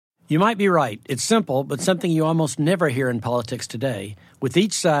You might be right. It's simple, but something you almost never hear in politics today, with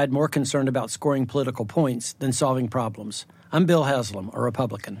each side more concerned about scoring political points than solving problems. I'm Bill Haslam, a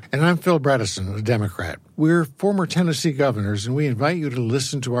Republican. And I'm Phil Bredesen, a Democrat. We're former Tennessee governors, and we invite you to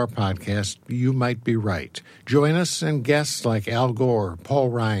listen to our podcast, You Might Be Right. Join us and guests like Al Gore, Paul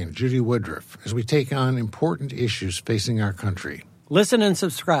Ryan, Judy Woodruff, as we take on important issues facing our country. Listen and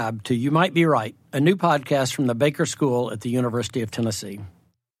subscribe to You Might Be Right, a new podcast from the Baker School at the University of Tennessee.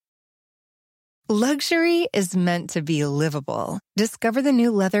 Luxury is meant to be livable. Discover the new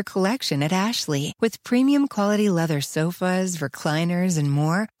leather collection at Ashley with premium quality leather sofas, recliners, and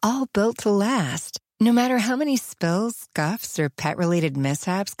more, all built to last. No matter how many spills, scuffs, or pet-related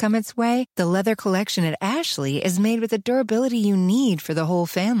mishaps come its way, the leather collection at Ashley is made with the durability you need for the whole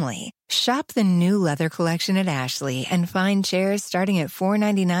family. Shop the new leather collection at Ashley and find chairs starting at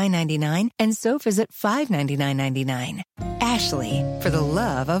 $499.99 and sofas at $599.99. Ashley, for the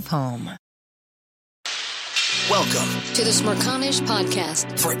love of home. Welcome to the Smirconish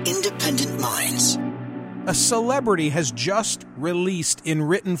Podcast for Independent Minds. A celebrity has just released in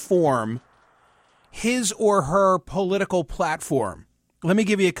written form his or her political platform. Let me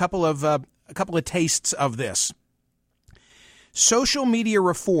give you a couple of tastes of this. Social media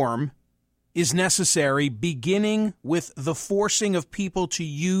reform is necessary, beginning with the forcing of people to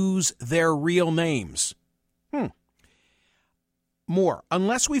use their real names. More.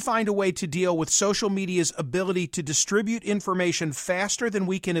 Unless we find a way to deal with social media's ability to distribute information faster than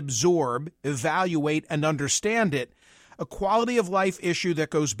we can absorb, evaluate, and understand it, a quality of life issue that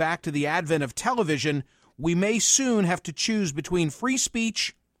goes back to the advent of television, we may soon have to choose between free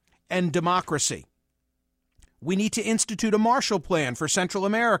speech and democracy. We need to institute a Marshall Plan for Central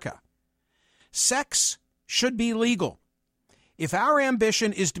America. Sex should be legal. If our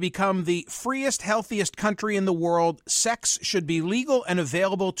ambition is to become the freest, healthiest country in the world, sex should be legal and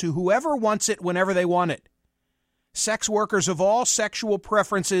available to whoever wants it whenever they want it. Sex workers of all sexual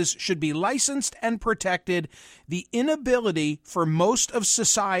preferences should be licensed and protected. The inability for most of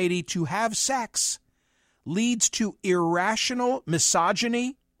society to have sex leads to irrational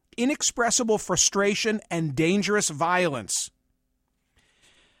misogyny, inexpressible frustration, and dangerous violence.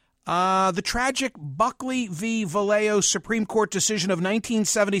 The tragic Buckley v. Vallejo Supreme Court decision of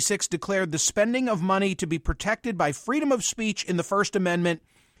 1976 declared the spending of money to be protected by freedom of speech in the First Amendment.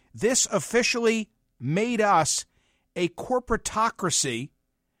 This officially made us a corporatocracy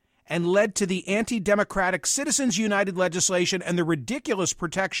and led to the anti-democratic Citizens United legislation and the ridiculous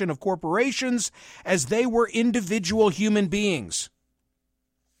protection of corporations as they were individual human beings.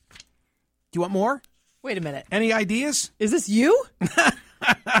 Do you want more? Wait a minute. Any ideas? Is this you? Is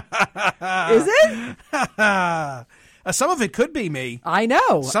it? Some of it could be me. I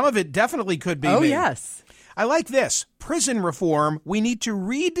know. Some of it definitely could be me. Oh, yes. I like this. Prison reform. We need to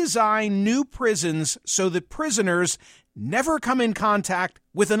redesign new prisons so that prisoners never come in contact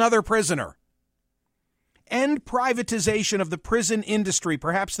with another prisoner. End privatization of the prison industry,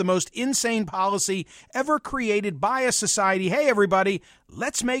 perhaps the most insane policy ever created by a society. Hey, everybody,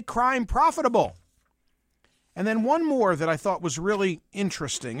 let's make crime profitable. And then one more that I thought was really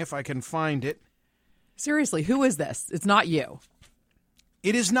interesting, if I can find it. Seriously, who is this? It's not you.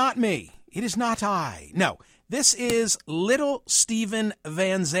 It is not me. It is not I. No, this is little Steven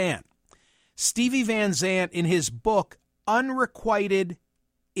Van Zandt. Stevie Van Zandt, in his book, Unrequited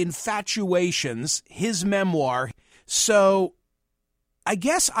Infatuations, his memoir. So I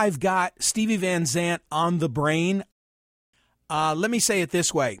guess I've got Stevie Van Zandt on the brain. Let me say it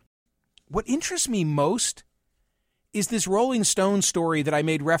this way. What interests me most is this Rolling Stone story that I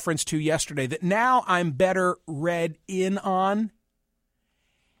made reference to yesterday that now I'm better read in on.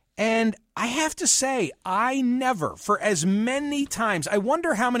 And I have to say, I never, for as many times, I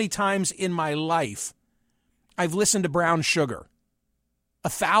wonder how many times in my life I've listened to Brown Sugar.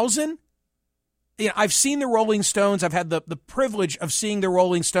 1,000? You know, I've seen the Rolling Stones. I've had the privilege of seeing the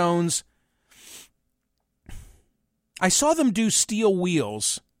Rolling Stones. I saw them do Steel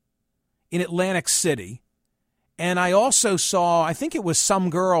Wheels in Atlantic City. And I also saw, I think it was Some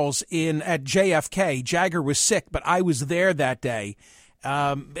Girls at JFK. Jagger was sick, but I was there that day.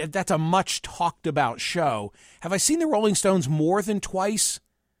 That's a much talked about show. Have I seen the Rolling Stones more than twice?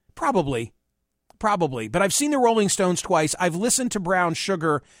 Probably. But I've seen the Rolling Stones twice. I've listened to Brown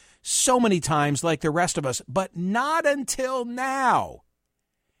Sugar so many times like the rest of us, but not until now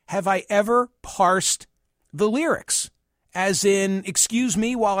have I ever parsed the lyrics. As in, excuse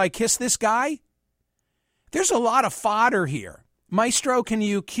me while I kiss this guy? There's a lot of fodder here. Maestro, can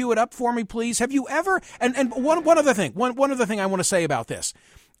you cue it up for me, please? Have you ever, and one other thing I want to say about this.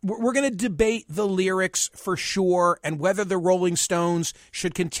 We're going to debate the lyrics for sure and whether the Rolling Stones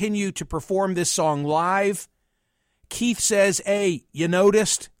should continue to perform this song live. Keith says, hey, you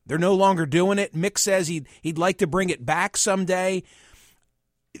noticed? They're no longer doing it. Mick says he'd like to bring it back someday.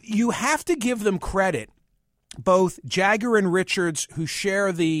 You have to give them credit, both Jagger and Richards, who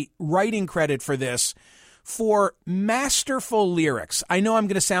share the writing credit for this, for masterful lyrics. I know I'm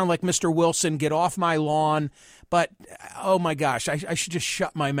going to sound like Mr. Wilson, get off my lawn, but oh my gosh, I should just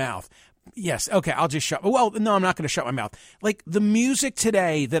shut my mouth. Yes, okay, I'll just shut. Well, no, I'm not going to shut my mouth. Like the music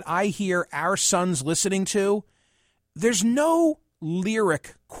today that I hear our sons listening to, there's no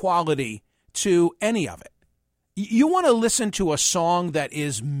lyric quality to any of it. You want to listen to a song that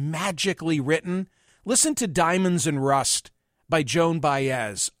is magically written? Listen to Diamonds and Rust by Joan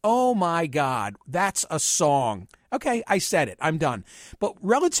Baez. Oh my God, that's a song. Okay, I said it. I'm done. But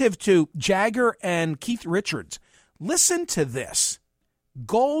relative to Jagger and Keith Richards, listen to this.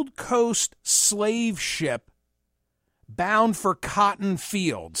 Gold Coast slave ship bound for cotton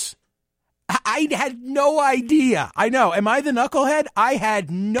fields. I had no idea. I know. Am I the knucklehead? I had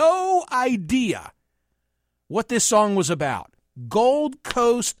no idea what this song was about. Gold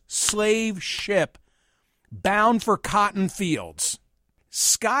Coast slave ship bound for cotton fields.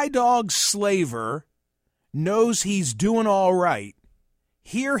 Skydog slaver knows he's doing all right.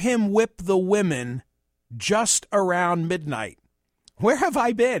 Hear him whip the women just around midnight. Where have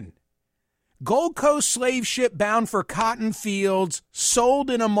I been? Gold Coast slave ship bound for cotton fields, sold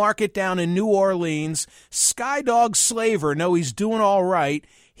in a market down in New Orleans. Skydog slaver know he's doing all right.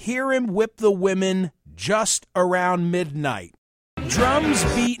 Hear him whip the women just around midnight. Drums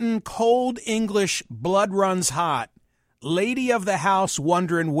beaten, cold English, blood runs hot. Lady of the house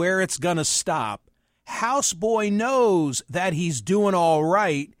wondering where it's gonna stop. Houseboy knows that he's doing all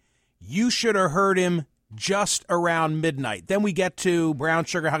right. You should have heard him just around midnight. Then we get to Brown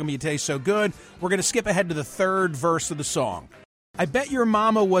Sugar, How Come You Taste So Good? We're going to skip ahead to the third verse of the song. I bet your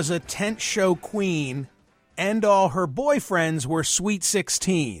mama was a tent show queen and all her boyfriends were sweet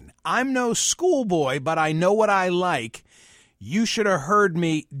 16. I'm no schoolboy, but I know what I like. You should have heard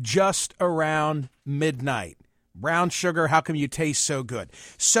me just around midnight. Brown Sugar, How Come You Taste So Good?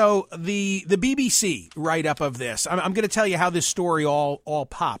 So the BBC write-up of this, I'm going to tell you how this story all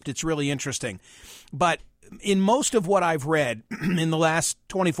popped. It's really interesting. But in most of what I've read in the last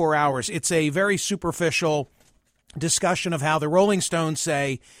 24 hours, it's a very superficial discussion of how the Rolling Stones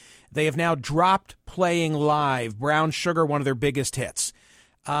say they have now dropped playing live Brown Sugar, one of their biggest hits.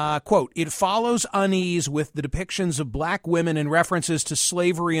 Quote, it follows unease with the depictions of black women and references to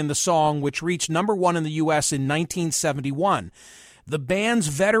slavery in the song, which reached number one in the U.S. in 1971. The band's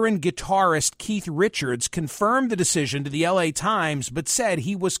veteran guitarist Keith Richards confirmed the decision to the L.A. Times, but said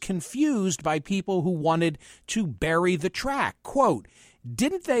he was confused by people who wanted to bury the track. Quote,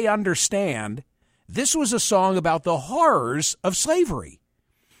 didn't they understand this was a song about the horrors of slavery?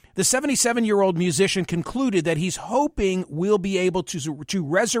 The 77-year-old musician concluded that he's hoping we'll be able to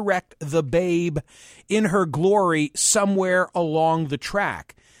resurrect the babe in her glory somewhere along the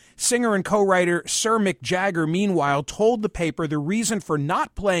track. Singer and co-writer Sir Mick Jagger, meanwhile, told the paper the reason for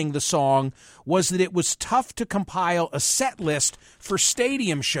not playing the song was that it was tough to compile a set list for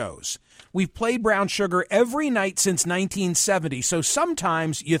stadium shows. We've played Brown Sugar every night since 1970, so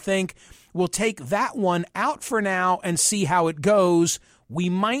sometimes you think we'll take that one out for now and see how it goes. We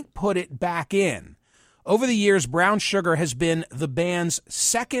might put it back in. Over the years, Brown Sugar has been the band's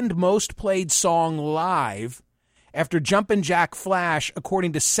second most played song live, after Jumpin' Jack Flash,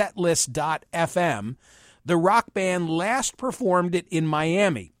 according to Setlist.fm. The rock band last performed it in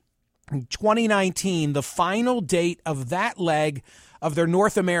Miami. In 2019, the final date of that leg of their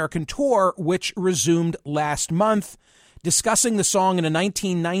North American tour, which resumed last month. Discussing the song in a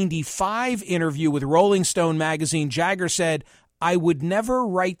 1995 interview with Rolling Stone magazine, Jagger said, I would never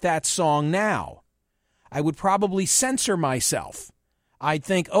write that song now. I would probably censor myself. I'd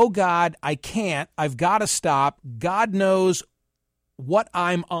think, oh, God, I can't. I've got to stop. God knows what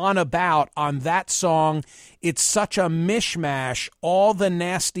I'm on about on that song. It's such a mishmash, all the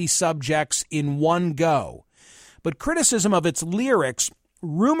nasty subjects in one go. But criticism of its lyrics,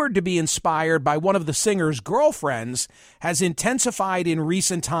 rumored to be inspired by one of the singer's girlfriends, has intensified in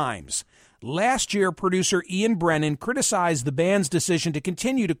recent times. Last year, producer Ian Brennan criticized the band's decision to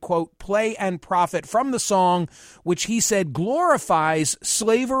continue to, quote, play and profit from the song, which he said glorifies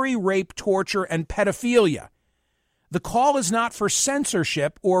slavery, rape, torture, and pedophilia. The call is not for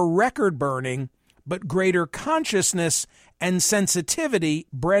censorship or record burning, but greater consciousness and sensitivity,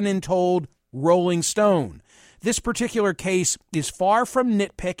 Brennan told Rolling Stone. This particular case is far from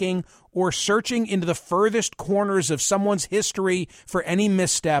nitpicking or searching into the furthest corners of someone's history for any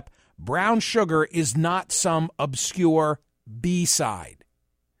misstep. Brown Sugar is not some obscure B-side.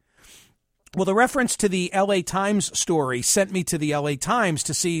 Well, the reference to the L.A. Times story sent me to the L.A. Times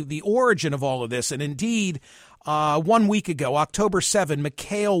to see the origin of all of this. And indeed, 1 week ago, October 7,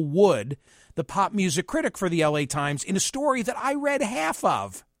 Mikhail Wood, the pop music critic for the L.A. Times, in a story that I read half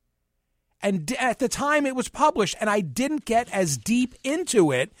of. And at the time it was published, and I didn't get as deep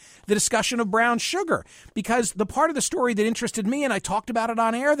into it, the discussion of Brown Sugar, because the part of the story that interested me, and I talked about it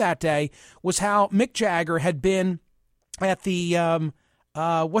on air that day, was how Mick Jagger had been at the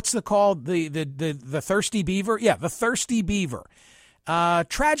what's the called? The Thirsty Beaver? Yeah, the Thirsty Beaver.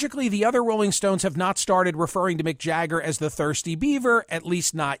 Tragically, the other Rolling Stones have not started referring to Mick Jagger as the Thirsty Beaver, at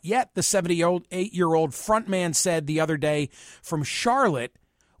least not yet. The 78-year-old frontman said the other day from Charlotte,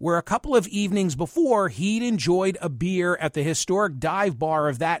 where a couple of evenings before he'd enjoyed a beer at the historic dive bar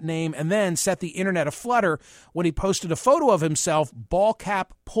of that name and then set the internet aflutter when he posted a photo of himself, ball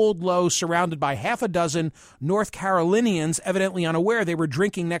cap pulled low, surrounded by half a dozen North Carolinians, evidently unaware they were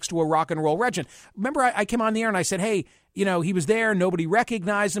drinking next to a rock and roll legend. Remember, I came on the air and I said, hey, you know, he was there. Nobody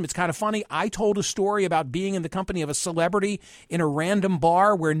recognized him. It's kind of funny. I told a story about being in the company of a celebrity in a random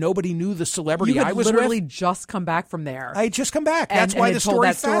bar where nobody knew the celebrity I was with. You had literally just come back from there. I had just come back. That's why the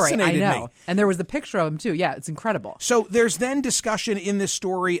story fascinated me. And there was the picture of him, too. Yeah, it's incredible. So there's then discussion in this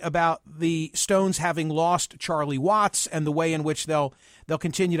story about the Stones having lost Charlie Watts and the way in which they'll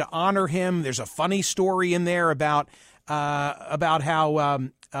continue to honor him. There's a funny story in there about how,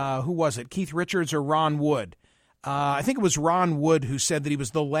 who was it, Keith Richards or Ron Wood? I think it was Ron Wood who said that he was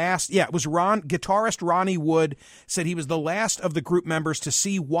the last. Yeah, it was guitarist Ronnie Wood said he was the last of the group members to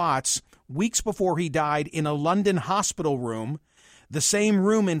see Watts weeks before he died in a London hospital room. The same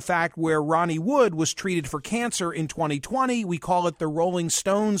room, in fact, where Ronnie Wood was treated for cancer in 2020. We call it the Rolling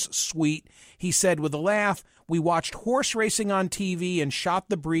Stones suite. He said with a laugh, we watched horse racing on TV and shot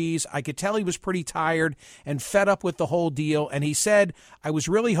the breeze. I could tell he was pretty tired and fed up with the whole deal. And he said, I was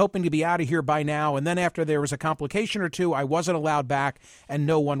really hoping to be out of here by now. And then after there was a complication or two, I wasn't allowed back and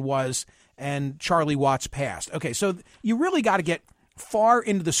no one was. And Charlie Watts passed. Okay, so you really got to get far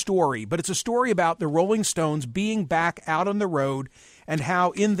into the story, but it's a story about the Rolling Stones being back out on the road and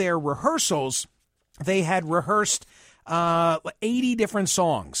how in their rehearsals they had rehearsed 80 different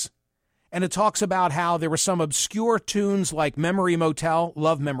songs. And it talks about how there were some obscure tunes like Memory Motel,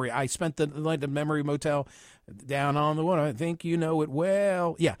 Love Memory. I spent the night at Memory Motel down on the one. I think you know it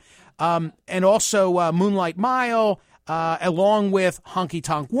well. Yeah. And also Moonlight Mile, along with Honky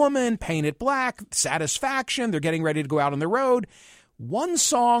Tonk Woman, Paint It Black, Satisfaction. They're getting ready to go out on the road. One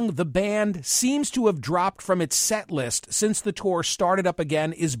song the band seems to have dropped from its set list since the tour started up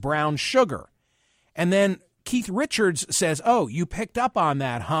again is Brown Sugar. And then Keith Richards says, oh, you picked up on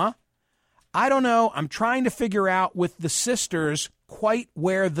that, huh? I don't know. I'm trying to figure out with the sisters quite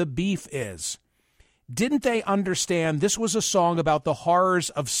where the beef is. Didn't they understand this was a song about the horrors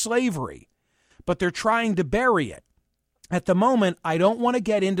of slavery, but they're trying to bury it? At the moment, I don't want to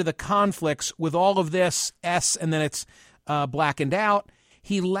get into the conflicts with all of this S and then it's blackened out.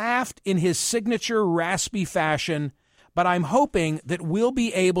 He laughed in his signature raspy fashion, but I'm hoping that we'll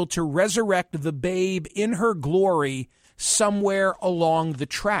be able to resurrect the babe in her glory somewhere along the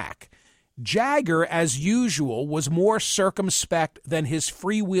track. Jagger, as usual, was more circumspect than his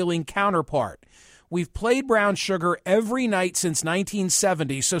freewheeling counterpart. We've played Brown Sugar every night since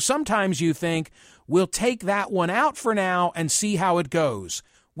 1970, so sometimes you think, we'll take that one out for now and see how it goes.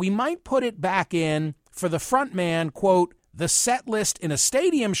 We might put it back in for the front man, quote, the set list in a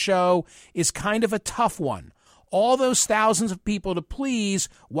stadium show is kind of a tough one. All those thousands of people to please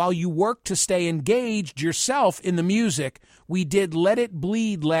while you work to stay engaged yourself in the music. We did Let It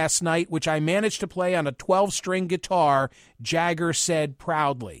Bleed last night, which I managed to play on a 12-string guitar, Jagger said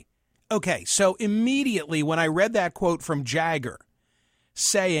proudly. Okay, so immediately when I read that quote from Jagger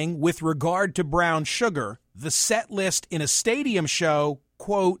saying, with regard to Brown Sugar, the set list in a stadium show,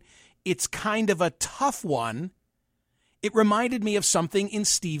 quote, it's kind of a tough one, it reminded me of something in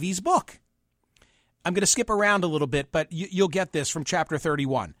Stevie's book. I'm going to skip around a little bit, but you'll get this from chapter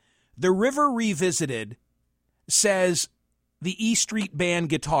 31. The River Revisited says the E Street Band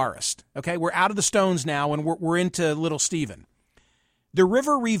guitarist. Okay, we're out of the Stones now, and we're into Little Steven. The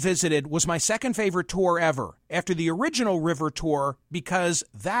River Revisited was my second favorite tour ever, after the original River tour, because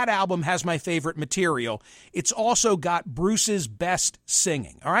that album has my favorite material. It's also got Bruce's best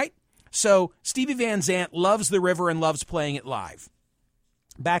singing, all right? So Stevie Van Zandt loves the River and loves playing it live.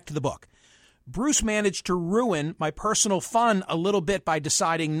 Back to the book. Bruce managed to ruin my personal fun a little bit by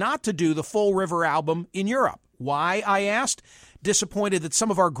deciding not to do the full River album in Europe. Why, I asked? Disappointed that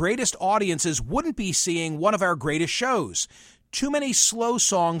some of our greatest audiences wouldn't be seeing one of our greatest shows. Too many slow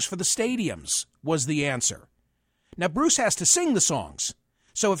songs for the stadiums, was the answer. Now, Bruce has to sing the songs.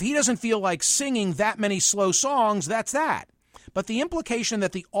 So if he doesn't feel like singing that many slow songs, that's that. But the implication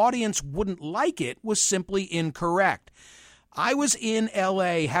that the audience wouldn't like it was simply incorrect. I was in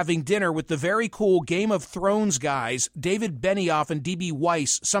L.A. having dinner with the very cool Game of Thrones guys, David Benioff and D.B.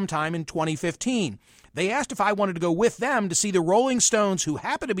 Weiss, sometime in 2015. They asked if I wanted to go with them to see the Rolling Stones, who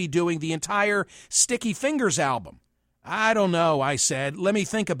happen to be doing the entire Sticky Fingers album. I don't know, I said. Let me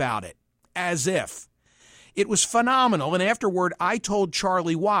think about it. As if. It was phenomenal, and afterward I told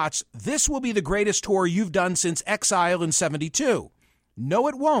Charlie Watts, this will be the greatest tour you've done since Exile in '72. No,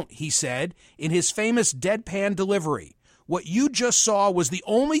 it won't, he said, in his famous deadpan delivery. What you just saw was the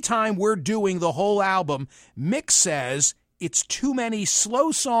only time we're doing the whole album. Mick says it's too many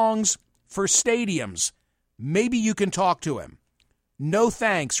slow songs for stadiums. Maybe you can talk to him. No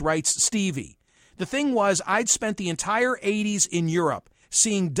thanks, writes Stevie. The thing was, I'd spent the entire 80s in Europe,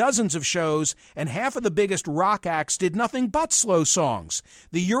 seeing dozens of shows, and half of the biggest rock acts did nothing but slow songs.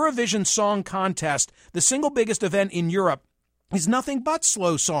 The Eurovision Song Contest, the single biggest event in Europe, is nothing but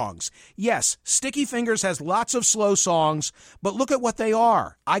slow songs. Yes, Sticky Fingers has lots of slow songs, but look at what they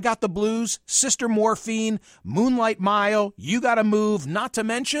are. I Got the Blues, Sister Morphine, Moonlight Mile, You Gotta Move, not to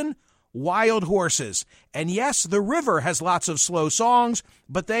mention Wild Horses. And yes, The River has lots of slow songs,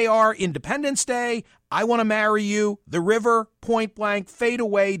 but they are Independence Day, I Want to Marry You, The River, Point Blank, Fade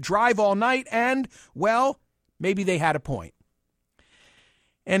Away, Drive All Night, and, well, maybe they had a point.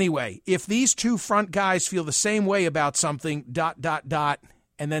 Anyway, if these two front guys feel the same way about something, ...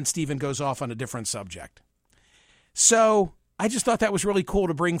 and then Stephen goes off on a different subject. So I just thought that was really cool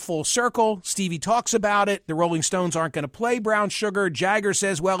to bring full circle. Stevie talks about it. The Rolling Stones aren't going to play Brown Sugar. Jagger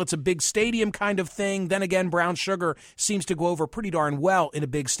says, well, it's a big stadium kind of thing. Then again, Brown Sugar seems to go over pretty darn well in a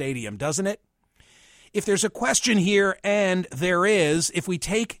big stadium, doesn't it? If there's a question here, and there is, if we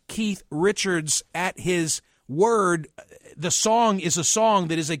take Keith Richards at his word, the song is a song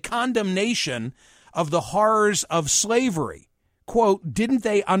that is a condemnation of the horrors of slavery. Quote, didn't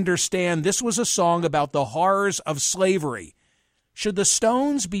they understand this was a song about the horrors of slavery? Should the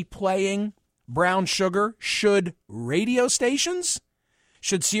Stones be playing Brown Sugar? Should radio stations?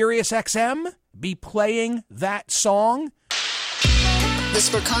 Should Sirius XM be playing that song? The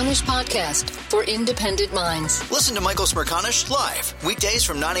Smerconish Podcast for independent minds. Listen to Michael Smerconish live weekdays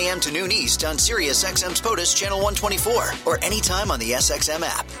from 9 a.m. to noon East on Sirius XM's POTUS Channel 124 or anytime on the SXM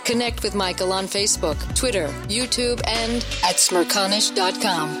app. Connect with Michael on Facebook, Twitter, YouTube, and at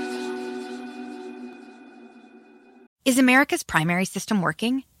Smerconish.com. Is America's primary system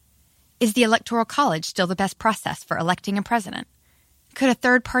working? Is the Electoral College still the best process for electing a president? Could a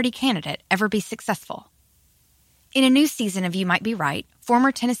third-party candidate ever be successful? In a new season of You Might Be Right,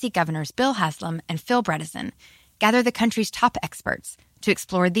 former Tennessee governors Bill Haslam and Phil Bredesen gather the country's top experts to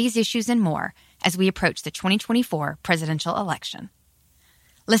explore these issues and more as we approach the 2024 presidential election.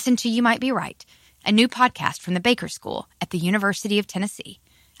 Listen to You Might Be Right, a new podcast from the Baker School at the University of Tennessee,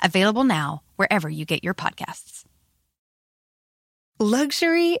 available now wherever you get your podcasts.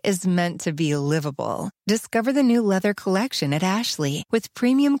 Luxury is meant to be livable. Discover the new leather collection at Ashley with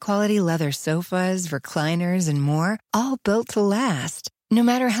premium quality leather sofas, recliners, and more, all built to last. No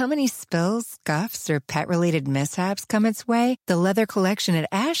matter how many spills, scuffs, or pet-related mishaps come its way, the leather collection at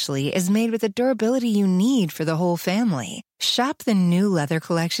Ashley is made with the durability you need for the whole family. Shop the new leather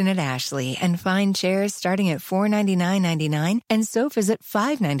collection at Ashley and find chairs starting at $499.99 and sofas at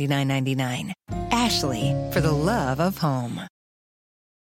 $599.99. Ashley, for the love of home.